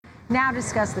now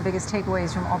discuss the biggest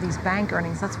takeaways from all these bank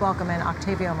earnings. Let's welcome in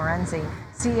Octavio Morenzi,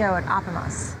 CEO at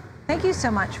Optimus. Thank you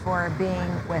so much for being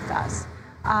with us.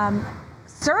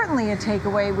 Certainly a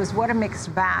takeaway was what a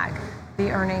mixed bag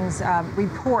the earnings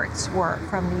reports were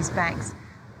from these banks.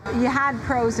 You had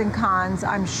pros and cons,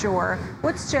 I'm sure.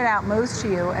 What stood out most to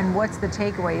you, and what's the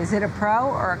takeaway? Is it a pro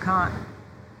or a con?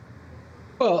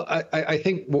 Well, I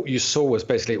think what you saw was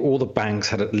basically all the banks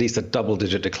had at least a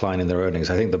double-digit decline in their earnings.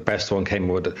 I think the best one came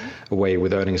away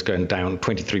with earnings going down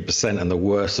 23%, and the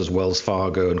worst was Wells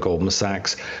Fargo and Goldman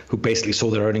Sachs, who basically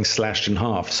saw their earnings slashed in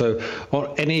half. So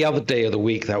on any other day of the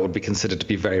week, that would be considered to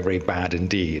be very, very bad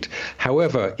indeed.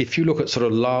 However, if you look at sort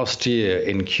of last year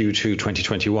in Q2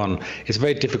 2021, it's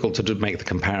very difficult to make the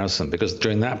comparison, because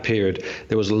during that period,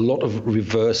 there was a lot of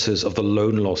reverses of the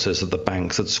loan losses that the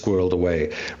banks had squirreled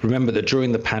away. Remember that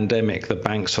during the pandemic, the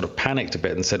banks sort of panicked a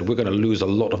bit and said, we're going to lose a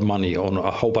lot of money on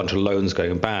a whole bunch of loans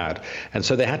going bad. And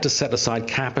so they had to set aside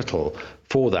capital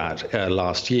for that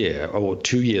last year or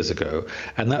 2 years ago.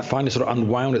 And that finally sort of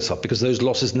unwound itself because those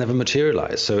losses never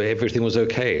materialized. So everything was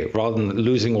okay. Rather than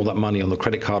losing all that money on the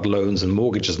credit card loans and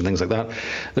mortgages and things like that,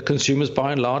 the consumers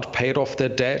by and large paid off their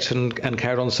debt and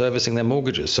carried on servicing their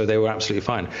mortgages. So they were absolutely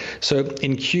fine. So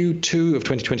in Q2 of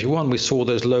 2021, we saw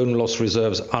those loan loss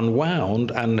reserves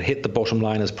unwound and hit the bottom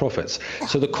line as profits.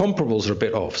 So the comparables are a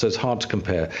bit off, so it's hard to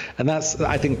compare. And that's,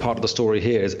 I think, part of the story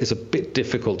here is it's a bit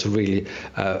difficult to really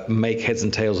make heads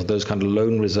and tails of those kind of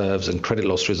loan reserves and credit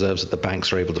loss reserves that the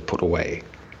banks are able to put away.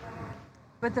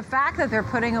 But the fact that they're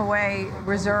putting away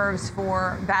reserves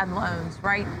for bad loans,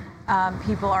 right?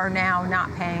 People are now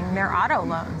not paying their auto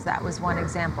loans. That was one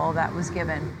example that was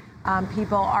given.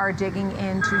 People are digging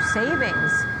into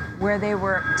savings where they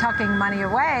were tucking money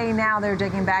away. Now they're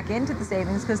digging back into the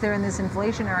savings because they're in this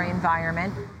inflationary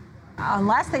environment.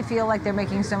 Unless they feel like they're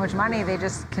making so much money, they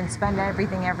just can spend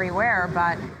everything everywhere.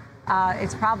 But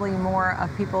it's probably more of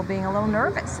people being a little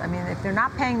nervous. I mean, if they're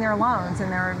not paying their loans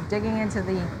and they're digging into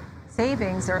the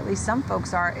savings, or at least some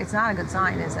folks are, it's not a good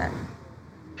sign, is it?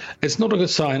 It's not a good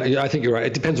sign. I think you're right.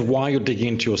 It depends why you're digging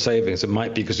into your savings. It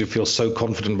might be because you feel so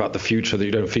confident about the future that you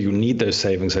don't feel you need those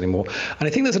savings anymore. And I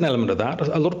think there's an element of that.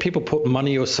 A lot of people put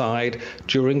money aside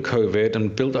during COVID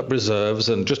and built up reserves,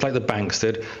 and just like the banks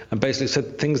did, and basically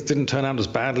said things didn't turn out as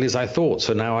badly as I thought,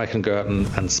 so now I can go out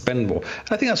and spend more.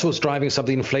 And I think that's what's driving some of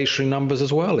the inflationary numbers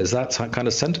as well, is that kind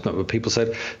of sentiment where people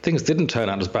said things didn't turn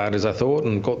out as bad as I thought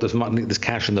and got this money, this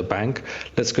cash in the bank,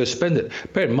 let's go spend it.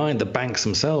 Bear in mind, the banks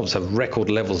themselves have record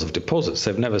levels of deposits.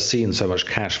 They've never seen so much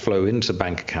cash flow into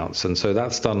bank accounts. And so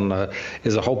that's done,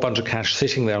 is a whole bunch of cash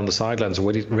sitting there on the sidelines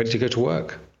ready to go to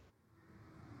work.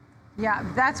 Yeah,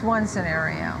 that's one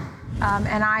scenario.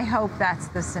 And I hope that's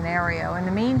the scenario. In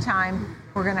the meantime,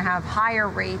 we're going to have higher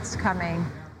rates coming,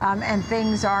 and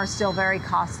things are still very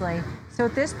costly. So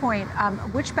at this point,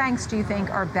 which banks do you think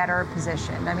are better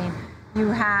positioned? I mean, you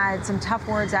had some tough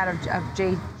words out of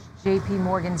JP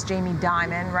Morgan's Jamie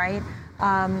Dimon, right?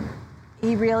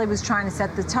 He really was trying to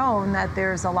set the tone that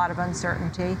there's a lot of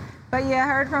uncertainty. But you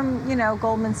heard from,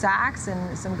 Goldman Sachs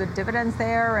and some good dividends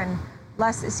there, and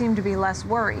it seemed to be less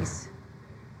worries.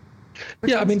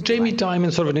 Yeah, I mean, Jamie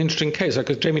Dimon's sort of an interesting case,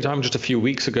 because Jamie Dimon just a few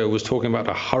weeks ago was talking about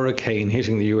a hurricane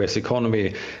hitting the U.S.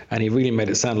 economy, and he really made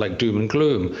it sound like doom and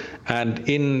gloom. And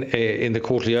in the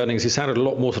quarterly earnings, he sounded a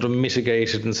lot more sort of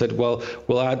mitigated and said, well,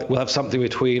 we'll have something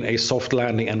between a soft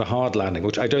landing and a hard landing,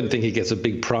 which I don't think he gets a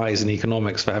big prize in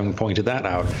economics for having pointed that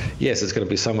out. Yes, it's going to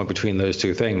be somewhere between those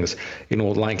two things. In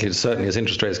all likelihood, certainly as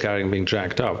interest rates carrying being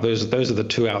jacked up. Those are the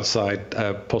two outside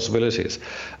possibilities.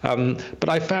 But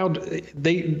I found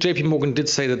JP Morgan did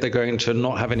say that they're going to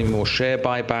not have any more share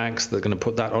buybacks. They're going to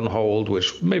put that on hold,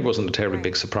 which maybe wasn't a terribly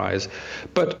big surprise.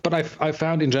 But I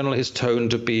found in general his tone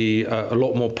to be a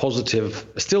lot more positive,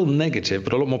 still negative,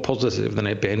 but a lot more positive than it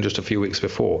had been just a few weeks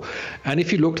before. And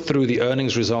if you looked through the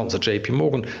earnings results at JP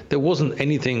Morgan, there wasn't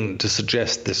anything to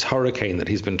suggest this hurricane that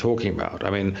he's been talking about. I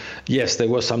mean, yes, there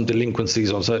were some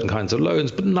delinquencies on certain kinds of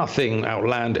loans, but nothing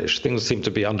outlandish. Things seem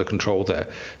to be under control there.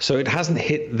 So it hasn't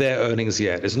hit their earnings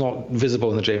yet. It's not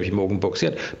visible in the JP Morgan books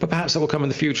yet, but perhaps that will come in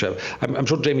the future. I'm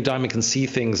sure Jamie Dimon can see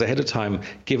things ahead of time,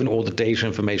 given all the data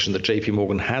information that JP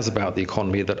Morgan has about the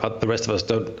economy that the rest of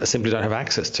us simply don't have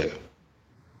access to.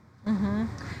 Mm-hmm.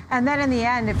 And then in the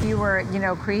end, if you were,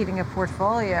 creating a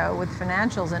portfolio with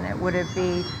financials in it, would it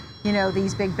be,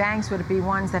 these big banks, would it be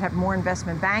ones that have more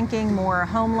investment banking, more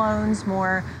home loans,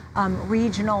 more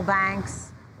regional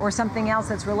banks, or something else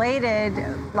that's related,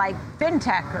 like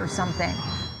fintech or something?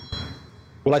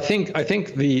 Well, I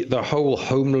think the whole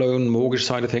home loan mortgage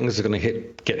side of things is going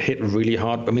to get hit really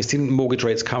hard. I mean, we've seen mortgage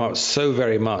rates come up so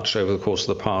very much over the course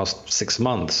of the past 6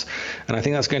 months, and I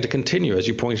think that's going to continue. As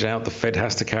you pointed out, the Fed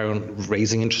has to carry on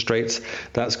raising interest rates.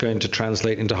 That's going to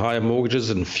translate into higher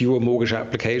mortgages and fewer mortgage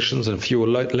applications and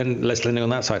less lending on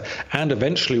that side, and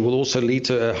eventually will also lead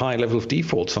to a high level of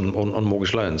defaults on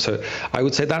mortgage loans. So I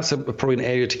would say that's probably an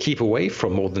area to keep away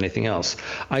from more than anything else.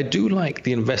 I do like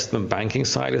the investment banking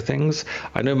side of things.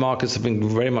 I know markets have been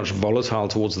very much volatile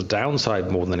towards the downside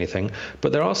more than anything,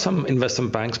 but there are some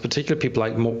investment banks, particularly people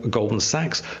like Goldman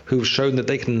Sachs, who've shown that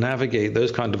they can navigate those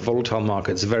kind of volatile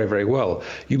markets very, very well.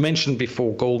 You mentioned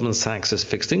before Goldman Sachs'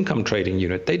 fixed income trading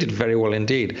unit. They did very well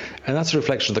indeed, and that's a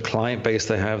reflection of the client base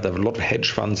they have. They have a lot of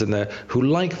hedge funds in there who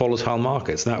like volatile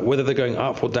markets. Now, whether they're going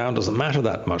up or down doesn't matter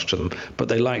that much to them, but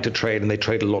they like to trade, and they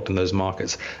trade a lot in those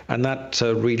markets, and that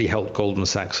really helped Goldman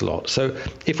Sachs a lot. So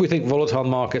if we think volatile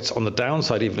markets on the downside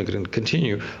even going to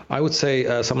continue, I would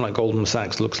say someone like Goldman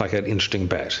Sachs looks like an interesting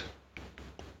bet.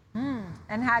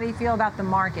 And how do you feel about the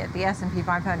market, the S&P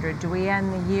 500? Do we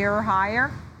end the year higher?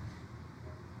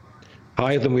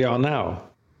 Higher than we are now?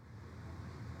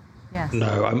 Yes.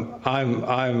 No,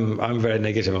 I'm very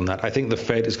negative on that. I think the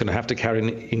Fed is going to have to carry on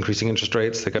increasing interest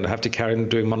rates. They're going to have to carry on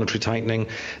doing monetary tightening.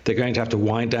 They're going to have to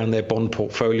wind down their bond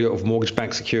portfolio of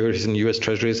mortgage-backed securities and U.S.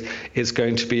 Treasuries. It's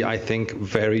going to be, I think,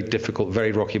 very difficult,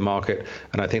 very rocky market.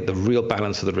 And I think the real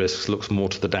balance of the risks looks more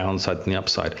to the downside than the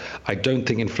upside. I don't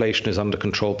think inflation is under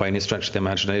control by any stretch of the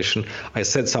imagination. I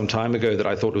said some time ago that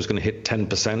I thought it was going to hit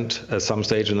 10% at some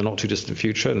stage in the not too distant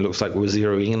future, and it looks like we're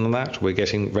zeroing in on that. We're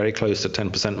getting very close to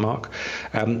 10% mark.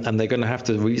 And they're going to have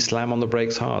to really slam on the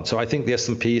brakes hard. So I think the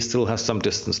S&P still has some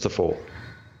distance to fall.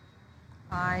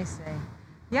 I see.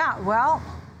 Yeah, well,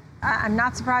 I'm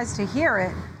not surprised to hear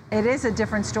it. It is a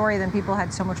different story than people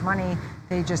had so much money,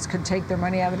 they just could take their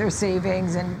money out of their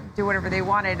savings and do whatever they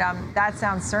wanted. That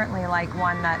sounds certainly like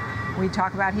one that we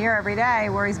talk about here every day,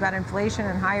 worries about inflation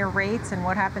and higher rates and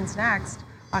what happens next.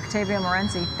 Octavio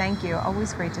Morenzi, thank you.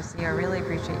 Always great to see you. I really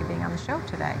appreciate you being on the show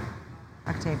today.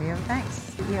 Octavio,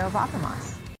 thanks. CEO of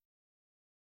Optimas.